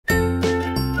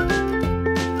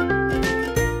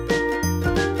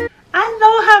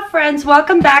friends,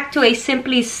 welcome back to a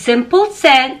Simply Simple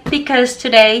Scent, because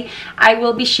today I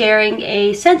will be sharing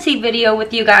a Scentsy video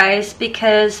with you guys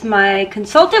because my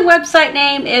consultant website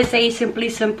name is a Simply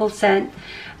Simple Scent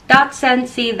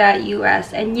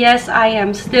 .scentsy.us, and yes, I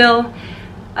am still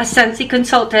a Scentsy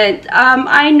consultant.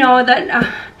 I know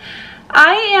that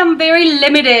I am very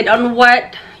limited on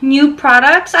what new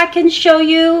products I can show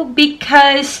you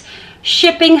because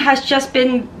shipping has just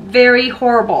been very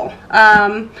horrible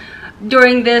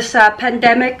during this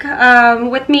pandemic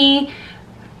with me.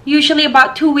 Usually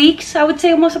about 2 weeks, I would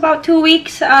say almost about 2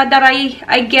 weeks that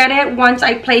I get it once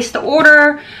I place the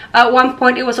order. At one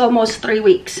point it was almost 3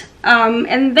 weeks.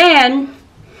 And then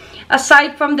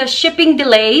aside from the shipping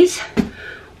delays,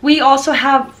 we also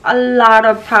have a lot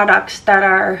of products that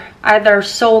are either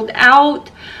sold out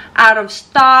of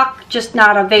stock, just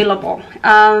not available.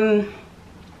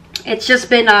 It's just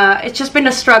been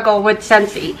a struggle with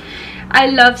Scentsy. I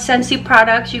love Scentsy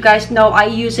products. You guys know I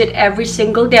use it every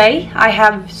single day. I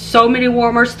have so many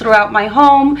warmers throughout my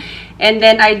home, and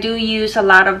then I do use a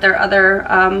lot of their other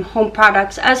home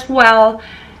products as well.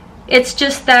 It's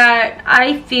just that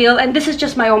I feel, and this is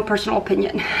just my own personal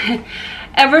opinion,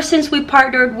 ever since we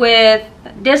partnered with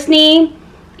Disney,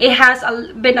 it has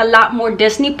been a lot more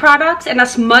Disney products. And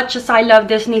as much as I love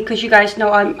Disney, because you guys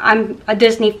know I'm a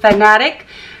Disney fanatic,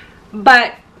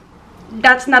 but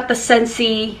that's not the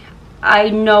Scentsy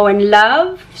I know and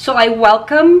love. So I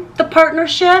welcome the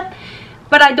partnership,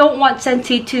 but I don't want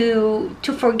Scentsy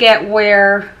to forget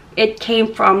where it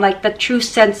came from, like the true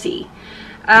Scentsy.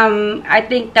 I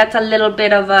think that's a little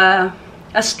bit of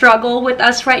a struggle with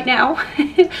us right now.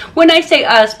 When I say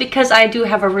us, because I do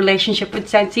have a relationship with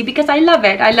Scentsy, because I love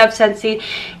it. I love Scentsy,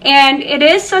 and it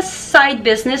is a side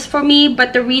business for me,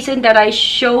 but the reason that I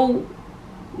show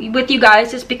with you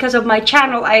guys is because of my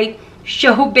channel. I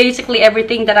show basically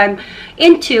everything that I'm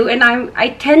into, and I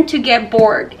tend to get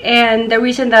bored. And the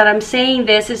reason that I'm saying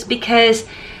this is because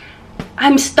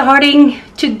I'm starting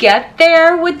to get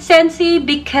there with Scentsy,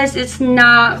 because it's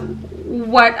not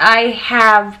what I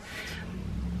have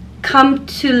come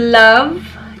to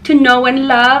love, to know and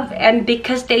love. And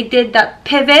because they did that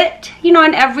pivot, you know,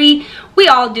 and we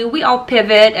all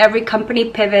pivot, every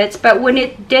company pivots, but when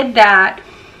it did that,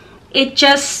 it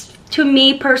just, to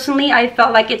me personally, I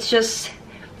felt like it's just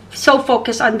so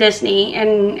focused on Disney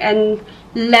and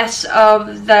less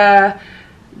of the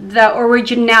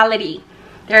originality.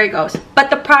 There it goes. But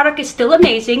the product is still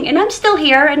amazing, and I'm still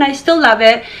here and I still love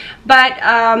it, but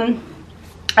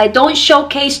I don't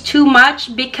showcase too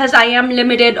much because I am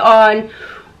limited on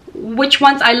which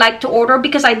ones I like to order,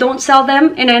 because I don't sell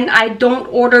them, and then I don't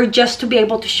order just to be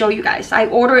able to show you guys. I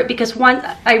order it because once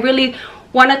I really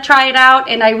want to try it out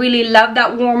and I really love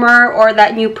that warmer or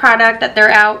that new product that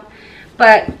they're out.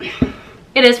 But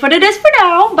it is what it is for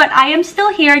now, but I am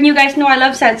still here, and you guys know I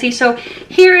love Scentsy. So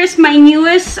here is my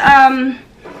newest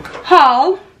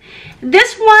haul.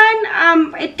 This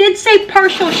one, it did say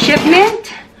partial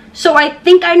shipment, so I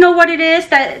think I know what it is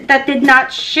that did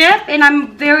not ship, and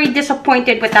I'm very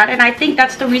disappointed with that. And I think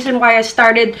that's the reason why I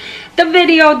started the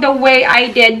video the way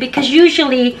I did, because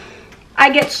usually I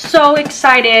get so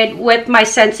excited with my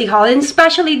Scentsy haul, and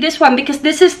especially this one, because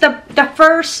this is the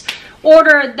first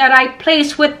order that I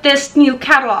placed with this new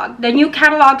catalog. The new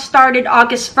catalog started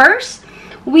August 1st.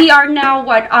 We are now,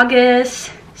 what,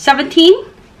 August 17?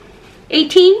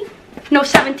 18? No,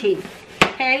 17.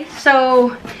 Okay,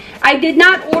 so I did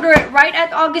not order it right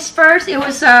at August 1st. It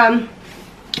was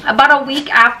about a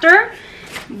week after,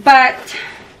 but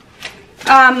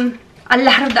a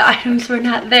lot of the items were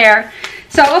not there.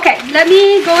 So, okay, let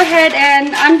me go ahead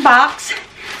and unbox.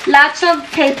 Lots of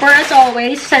paper as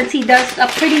always. Scentsy does a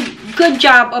pretty good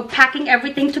job of packing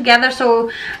everything together, so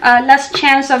less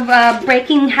chance of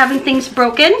having things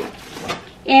broken.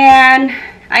 And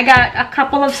I got a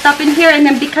couple of stuff in here, and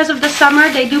then because of the summer,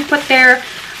 they do put their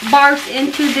bars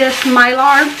into this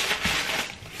Mylar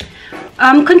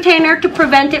container to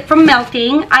prevent it from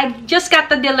melting. I just got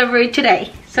the delivery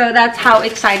today, so that's how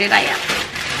excited I am.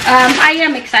 I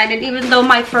am excited, even though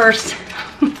my first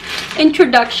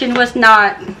introduction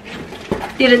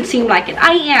didn't seem like it.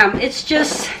 I am. It's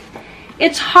just,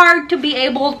 it's hard to be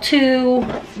able to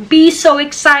be so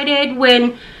excited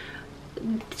when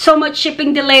so much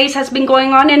shipping delays has been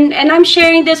going on. And I'm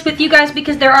sharing this with you guys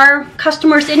because there are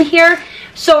customers in here.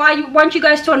 So I want you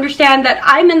guys to understand that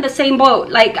I'm in the same boat.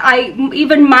 Like,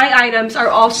 even my items are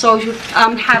also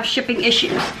have shipping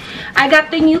issues. I got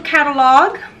the new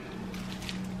catalog.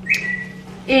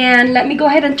 And let me go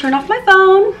ahead and turn off my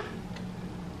phone.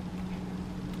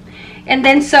 And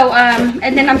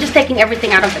then I'm just taking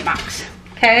everything out of the box.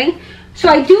 Okay, so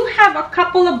I do have a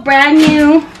couple of brand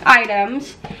new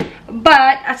items.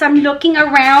 but as I'm looking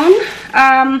around,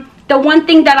 the one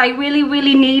thing that I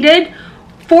really needed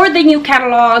for the new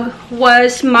catalog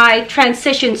was my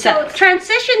transition set. So,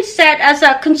 transition set as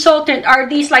a consultant are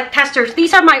these like testers.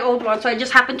 These are my old ones, so I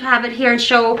just happen to have it here and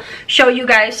show you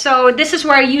guys. So this is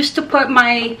where I used to put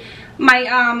my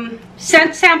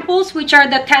scent samples, which are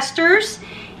the testers,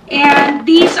 and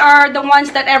these are the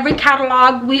ones that every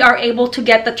catalog we are able to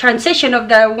get the transition of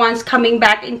the ones coming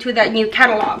back into that new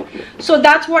catalog. So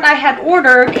that's what I had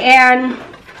ordered, and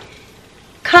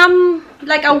come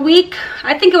like a week,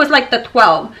 I think it was like the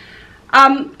 12th,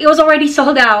 it was already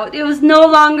sold out. It was no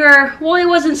longer, well, it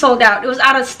wasn't sold out, it was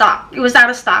out of stock. It was out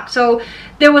of stock, so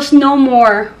there was no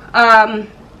more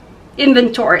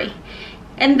inventory.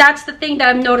 And that's the thing that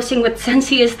I'm noticing with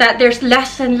Scentsy, is that there's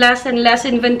less and less and less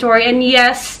inventory. And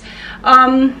yes,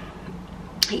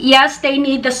 yes, they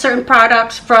need the certain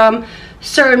products from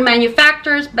certain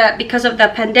manufacturers, but because of the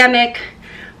pandemic,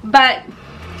 but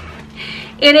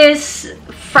it is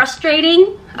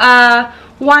frustrating.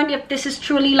 One, if this is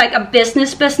truly like a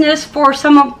business for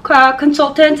some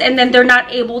consultants, and then they're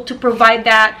not able to provide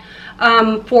that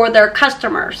for their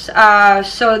customers.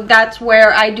 So that's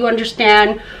where I do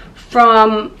understand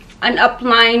from an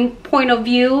upline point of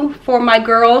view for my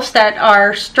girls that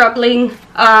are struggling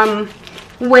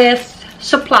with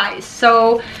supplies.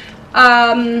 So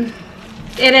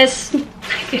it is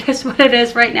what it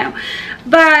is right now.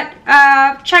 But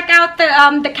check out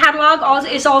the catalog.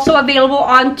 Is also available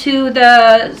onto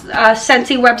the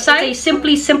Scentsy website. It's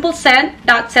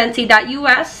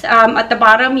simplyscent.scentsy.us. At the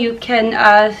bottom you can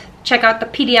check out the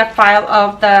PDF file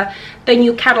of the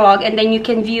new catalog, and then you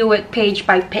can view it page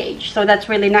by page. So that's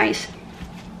really nice.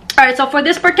 Alright, so for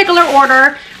this particular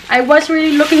order, I was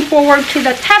really looking forward to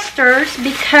the testers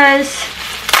because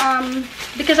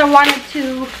I wanted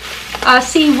to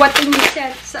see what the new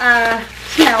scents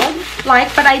smelled like.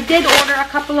 But I did order a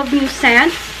couple of new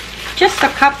scents, just a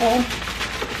couple,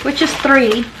 which is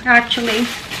 3 actually.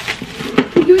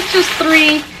 Which is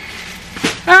 3.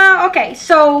 Okay,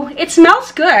 so it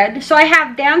smells good. So I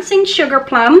have Dancing Sugar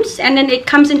Plums, and then it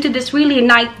comes into this really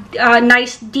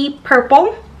nice deep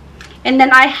purple. And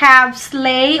then I have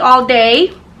Slay All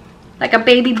Day, like a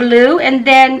baby blue, and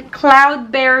then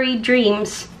Cloudberry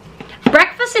Dreams.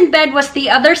 Breakfast in Bed was the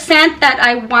other scent that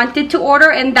I wanted to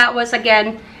order, and that was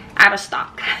again out of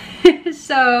stock.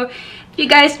 So you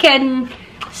guys can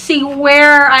see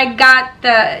where I got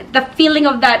the feeling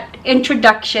of that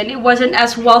introduction. It wasn't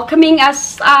as welcoming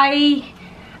as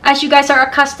you guys are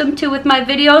accustomed to with my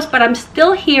videos, but I'm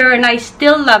still here and I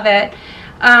still love it.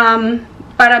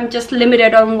 But I'm just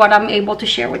limited on what I'm able to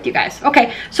share with you guys.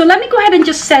 Okay, so let me go ahead and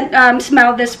just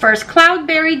smell this first.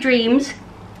 Cloudberry Dreams.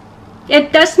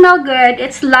 It does smell good.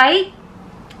 It's light.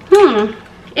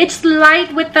 It's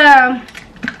light with the...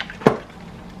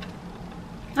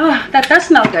 Oh, that does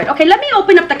smell good. Okay, let me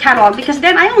open up the catalog, because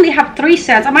then I only have 3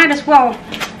 scents. I might as well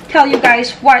tell you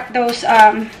guys what those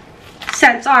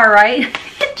scents are, right?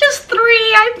 Just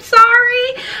 3. I'm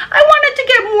sorry. I wanted to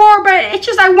get more, but it's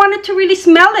just I wanted to really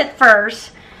smell it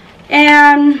first.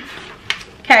 And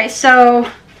okay, so,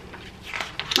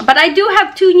 but I do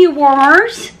have 2 new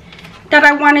warmers that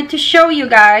I wanted to show you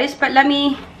guys, but let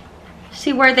me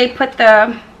see where they put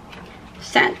the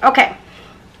scent. Okay.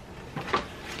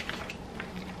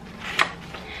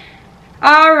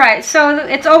 Alright, so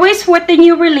it's always with the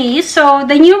new release. So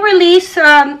the new release,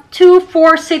 2,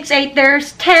 4, 6, 8,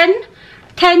 there's 10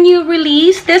 new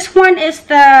release. This one is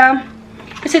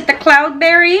is it the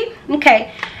Cloudberry?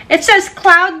 Okay. It says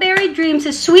Cloudberry Dreams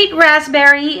is sweet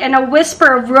raspberry and a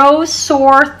whisper of rose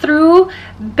soar through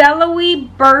bellowy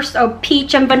burst of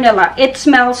peach and vanilla. It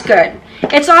smells good.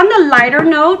 It's on the lighter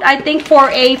note, I think, for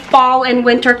a fall and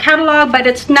winter catalog, but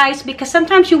it's nice because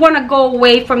sometimes you want to go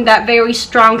away from that very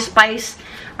strong spice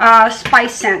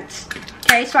scents.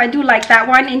 Okay, so I do like that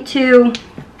one. Into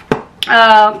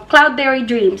Cloudberry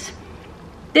Dreams.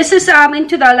 This is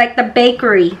into the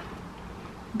bakery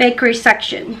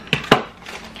section.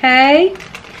 Okay,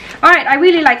 all right, I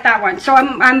really like that one. So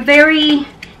I'm very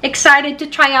excited to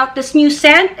try out this new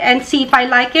scent and see if I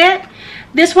like it.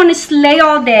 This one is Slay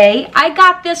All Day. I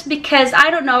got this because,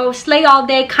 I don't know, Slay All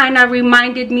Day kind of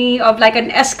reminded me of like an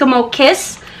Eskimo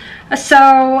kiss.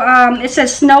 So it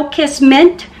says Snow Kiss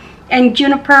Mint and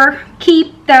Juniper.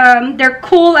 Keep they're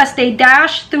cool as they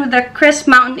dash through the crisp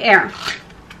mountain air.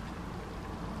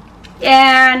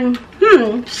 And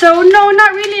so no,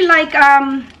 not really like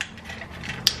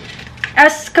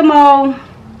Eskimo.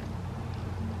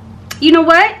 You know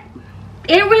what?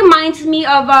 It reminds me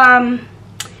of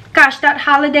gosh, that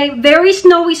holiday, very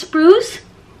snowy spruce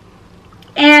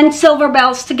and silver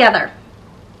bells together.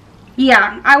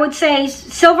 yeah, I would say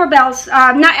Silver Bells,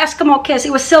 not Eskimo Kiss,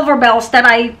 it was Silver Bells that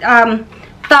I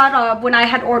thought of when I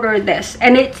had ordered this.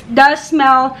 And it does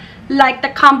smell like the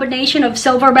combination of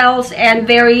Silver Bells and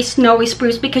very snowy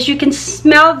spruce, because you can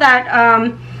smell that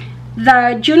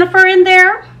the juniper in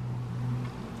there,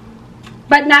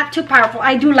 but not too powerful.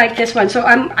 I do like this one, so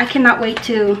I cannot wait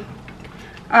to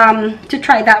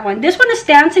try that one. This one is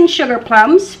Dancing Sugar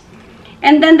Plums.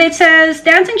 And then it says,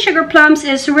 Dancing Sugar Plums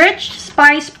is rich,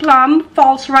 spiced plum,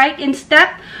 falls right in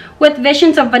step with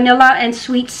visions of vanilla and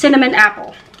sweet cinnamon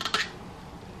apple.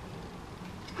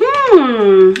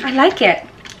 I like it.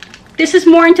 This is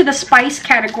more into the spice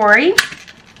category.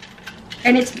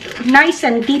 And it's nice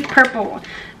and deep purple.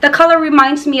 The color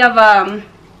reminds me of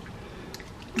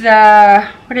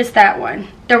what is that one?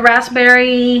 The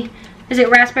raspberry, is it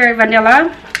raspberry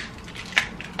vanilla?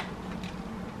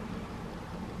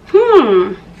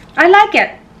 I like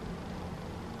it.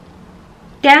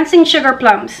 Dancing Sugar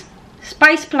Plums,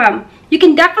 Spice Plum. You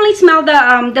can definitely smell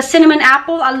the cinnamon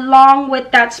apple along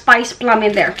with that spice plum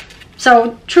in there.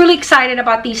 So truly excited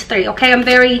about these three. Okay, I'm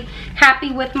very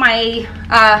happy with my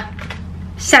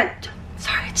scent.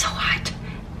 Sorry, it's so hot.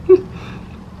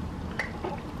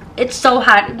 It's so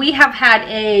hot. We have had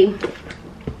a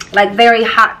very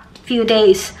hot few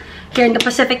days here in the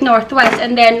Pacific Northwest,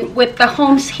 and then with the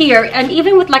homes here, and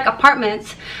even with like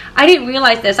apartments, I didn't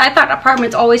realize this. I thought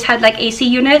apartments always had like AC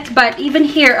units, but even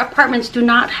here apartments do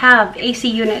not have AC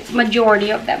units, majority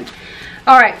of them.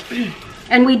 All right,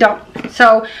 and we don't.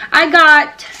 So I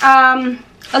got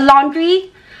a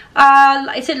laundry,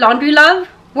 is it Laundry Love,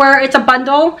 where it's a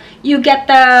bundle. You get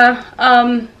the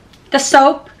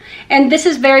soap, and this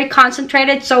is very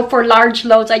concentrated, so for large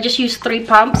loads I just use 3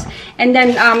 pumps. And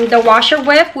then the washer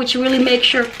whiff, which really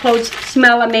makes your clothes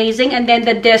smell amazing. And then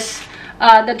the disc,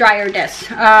 the dryer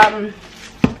disc.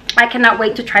 I cannot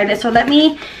wait to try this. So let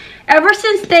me, ever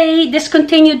since they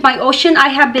discontinued my Ocean, I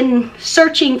have been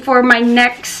searching for my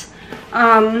next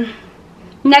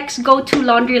go-to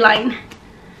laundry line.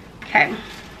 Okay.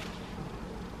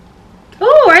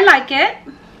 Oh, I like it.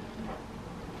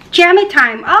 Jammy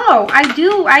Time. Oh,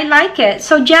 I like it.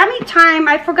 So Jammy Time,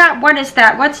 I forgot, what is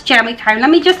that? What's Jammy Time? Let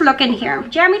me just look in here.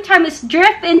 Jammy Time is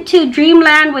drift into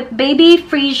dreamland with baby,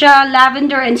 freesia,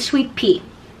 lavender, and sweet pea.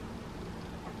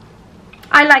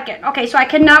 I like it. Okay, so I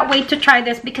cannot wait to try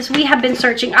this because we have been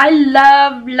searching. I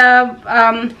love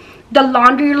the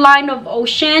laundry line of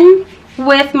Ocean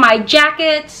with my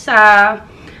jackets,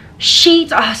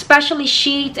 sheets, especially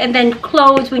sheets, and then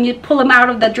clothes. When you pull them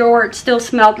out of the drawer, it still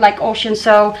smelled like Ocean.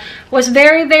 So was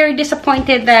very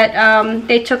disappointed that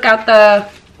they took out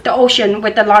the Ocean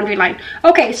with the laundry line.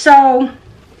 Okay, so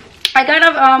I got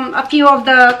a few of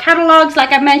the catalogs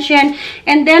like I mentioned,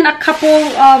 and then a couple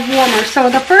of warmers. So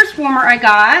the first warmer I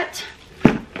got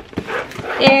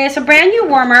is a brand new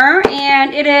warmer,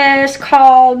 and it is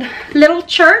called Little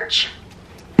Church.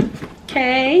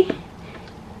 Okay,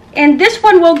 and this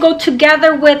one will go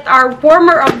together with our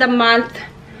warmer of the month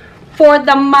for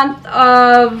the month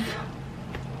of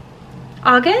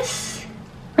August,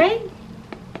 right?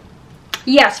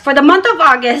 Yes, for the month of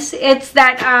August. It's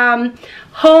that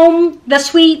Home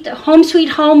Sweet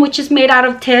Home, which is made out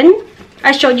of tin.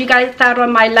 I showed you guys that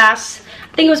on my last,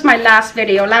 I think it was my last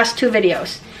video, last 2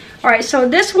 videos. All right, so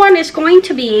this one is going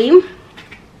to be,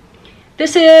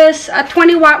 this is a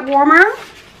 20-watt warmer.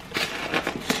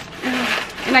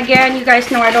 And again, you guys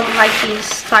know I don't like these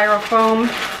styrofoam.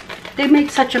 They make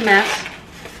such a mess.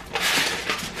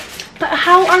 But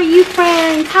how are you,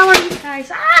 friends? How are you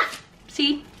guys? Ah!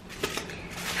 See?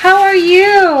 How are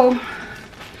you?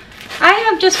 I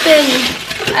have just been,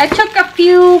 I took a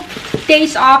few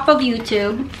days off of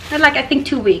YouTube. Like, I think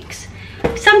 2 weeks.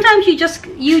 Sometimes you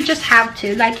just have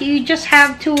to. Like, you just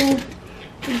have to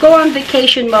go on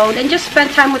vacation mode and just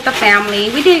spend time with the family.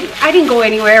 I didn't go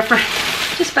anywhere for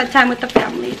just spend time with the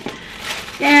family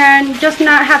and just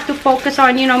not have to focus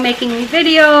on, you know, making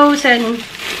videos. And,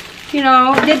 you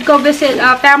know, did go visit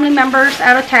family members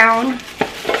out of town.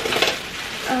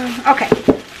 Okay,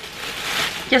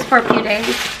 just for a few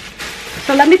days.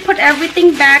 So let me put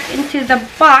everything back into the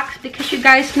box because you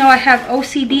guys know I have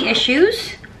OCD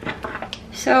issues.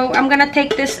 So I'm gonna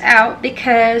take this out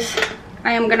because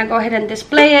I am gonna go ahead and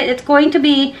display it. It's going to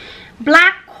be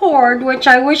black cord, which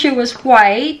I wish it was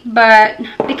white, but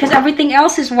because everything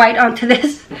else is white onto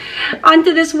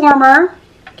this warmer.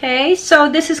 Okay, so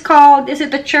this is called, is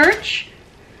it the Church?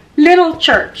 Little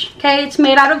Church. Okay, it's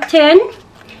made out of tin.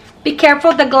 Be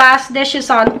careful, the glass dish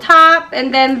is on top,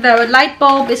 and then the light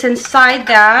bulb is inside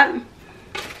that.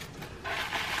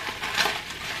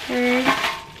 Okay,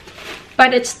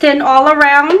 but it's tin all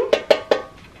around.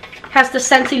 Has the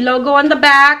Scentsy logo on the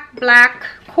back, black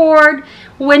cord,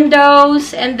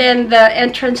 windows, and then the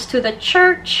entrance to the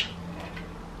church.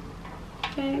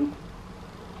 Okay.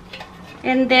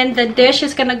 And then the dish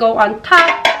is gonna go on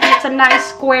top. It's a nice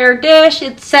square dish.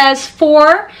 It says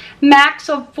 4, max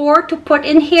of 4 to put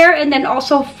in here, and then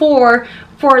also 4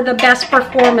 for the best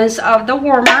performance of the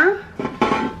warmer.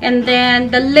 And then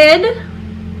the lid.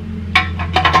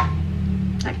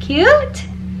 Cute.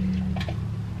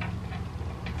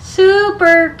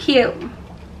 Super cute.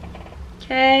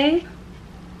 Okay.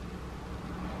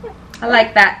 I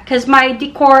like that because my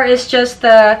decor is just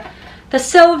the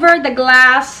silver, the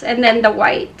glass, and then the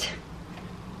white.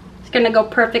 It's gonna go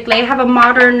perfectly. I have a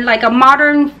modern, like a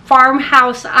modern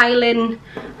farmhouse island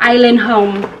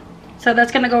home. So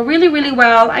that's gonna go really, really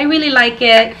well. I really like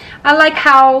it. I like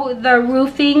how the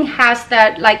roofing has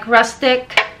that like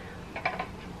rustic,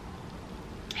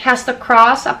 has the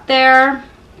cross up there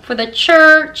for the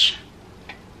church,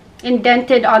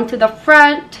 indented onto the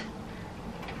front.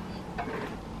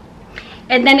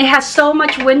 And then it has so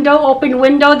much window, open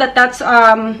window, that's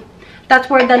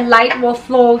where the light will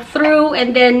flow through.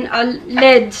 And then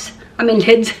lids,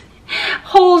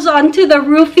 holes onto the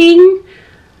roofing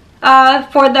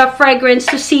for the fragrance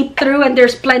to seep through. And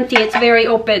there's plenty, it's very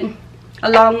open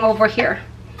along over here.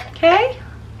 Okay.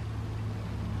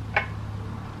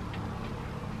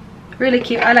 Really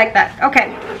cute. I like that.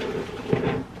 Okay.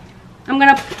 I'm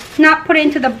gonna not put it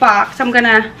into the box. I'm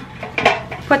gonna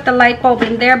put the light bulb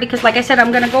in there because, like I said,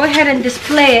 I'm gonna go ahead and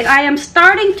display it. I am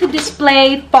starting to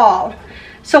display fall.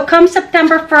 So come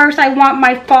September 1st, I want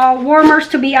my fall warmers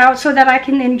to be out so that I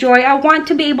can enjoy. I want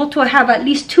to be able to have at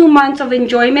least 2 months of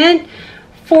enjoyment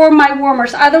for my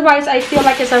warmers. Otherwise, I feel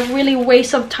like it's a really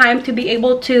waste of time to be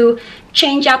able to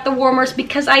change out the warmers,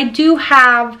 because I do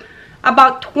have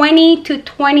about 20 to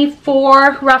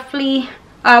 24 roughly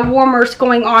warmers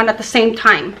going on at the same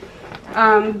time,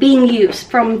 being used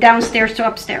from downstairs to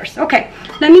upstairs. Okay,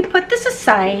 let me put this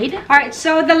aside. All right,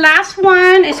 so the last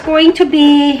one is going to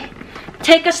be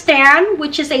Take a Stand,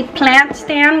 which is a plant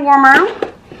stand warmer.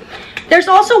 There's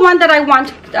also one that I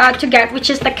want to get,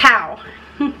 which is the cow.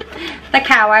 The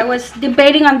cow. I was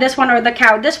debating on this one or the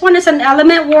cow. This one is an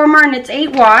element warmer and it's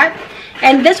 8 watt.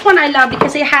 And this one I love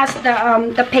because it has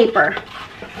the paper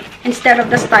instead of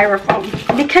the styrofoam.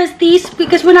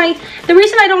 The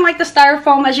reason I don't like the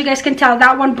styrofoam, as you guys can tell,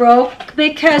 that one broke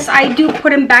because I do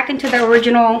put them back into the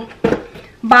original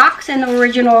box and the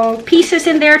original pieces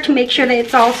in there to make sure that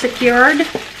it's all secured.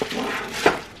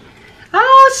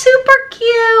 Oh, super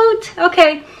cute.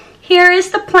 Okay, here is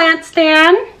the plant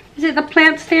stand. Is it the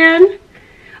plant stand?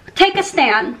 Take a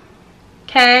Stand.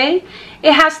 Okay,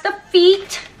 it has the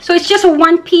feet. So it's just a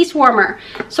 1-piece warmer.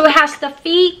 So it has the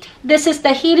feet. This is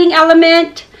the heating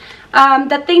element.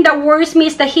 The thing that worries me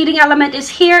is the heating element is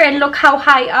here, and look how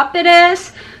high up it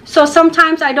is. So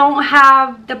sometimes I don't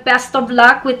have the best of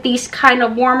luck with these kind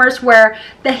of warmers where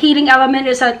the heating element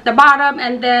is at the bottom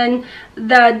and then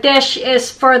the dish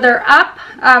is further up,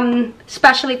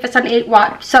 especially if it's an 8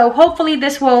 watt. So hopefully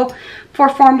this will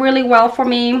perform really well for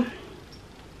me.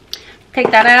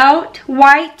 Take that out.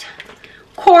 White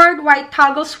cord, white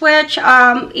toggle switch.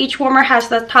 Each warmer has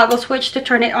the toggle switch to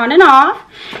turn it on and off,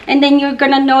 and then you're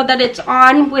gonna know that it's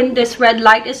on when this red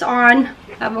light is on.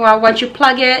 Once you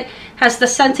plug it, has the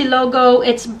Scentsy logo.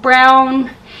 It's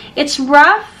brown, it's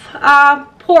rough,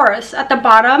 porous at the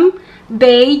bottom,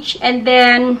 beige, and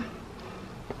then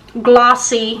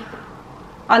glossy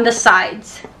on the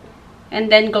sides,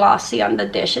 and then glossy on the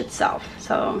dish itself.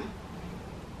 So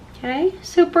okay,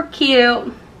 super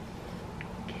cute.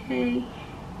 Okay,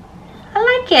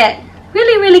 I like it.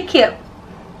 Really, really cute.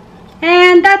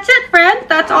 And that's it, friends.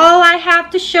 That's all I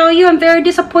have to show you. I'm very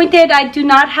disappointed I do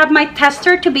not have my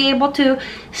tester to be able to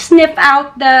sniff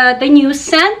out the new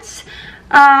scents.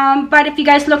 But if you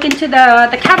guys look into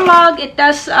the catalog, it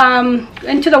does,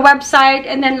 into the website,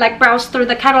 and then like browse through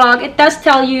the catalog, it does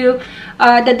tell you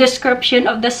the description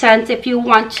of the scents if you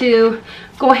want to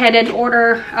go ahead and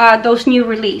order those new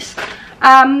release.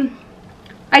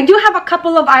 I do have a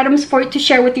couple of items for to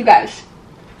share with you guys.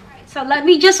 So let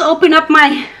me just open up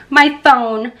my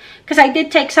phone because I did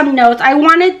take some notes. I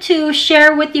wanted to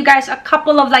share with you guys a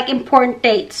couple of like important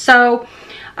dates. So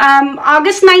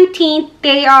August 19th,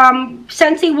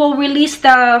 Scentsy will release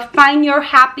the Find Your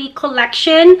Happy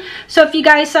collection. So if you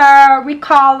guys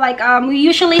recall, like we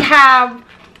usually have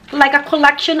like a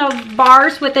collection of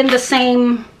bars within the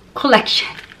same collection.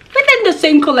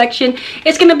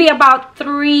 It's gonna be about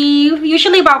 3,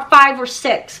 usually about 5 or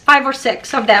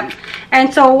 6 of them.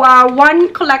 And so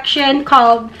one collection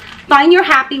called Find Your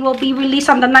Happy will be released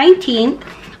on the 19th.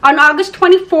 On August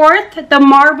 24th, the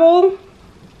marble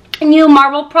new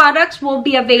Marvel products will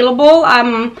be available.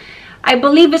 I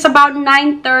believe it's about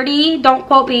 9:30, don't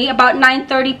quote me, about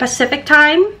 9:30 Pacific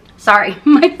time. Sorry,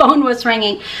 my phone was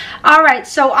ringing. All right,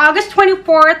 so August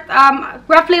 24th,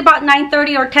 roughly about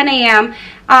 9:30 or 10 a.m.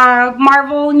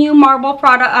 New Marvel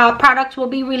products will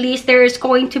be released. There is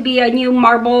going to be a new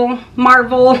Marvel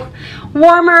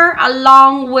warmer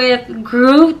along with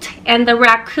Groot and the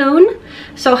raccoon.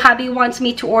 So hubby wants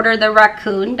me to order the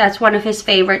raccoon. That's one of his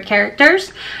favorite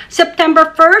characters.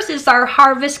 September 1st is our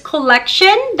Harvest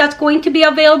collection that's going to be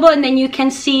available, and then you can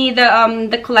see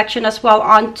the collection as well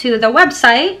onto the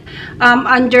website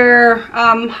under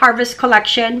Harvest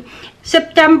collection.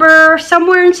 Somewhere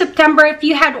in September, if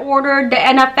you had ordered the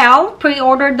NFL,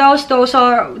 pre-ordered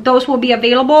those will be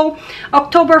available.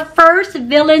 October 1st,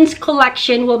 Villains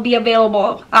collection will be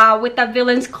available. With the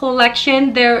Villains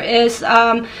collection, there is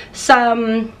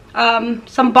some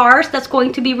bars that's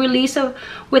going to be released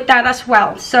with that as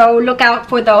well, so look out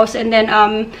for those. And then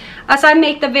as I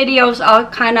make the videos, I'll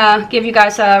kind of give you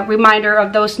guys a reminder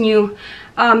of those new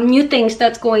things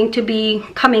that's going to be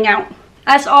coming out.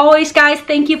 As always, guys,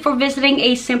 thank you for visiting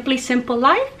A Simply Simple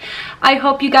Life. I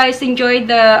hope you guys enjoyed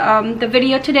the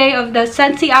video today of the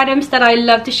Scentsy items that I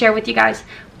love to share with you guys.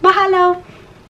 Mahalo!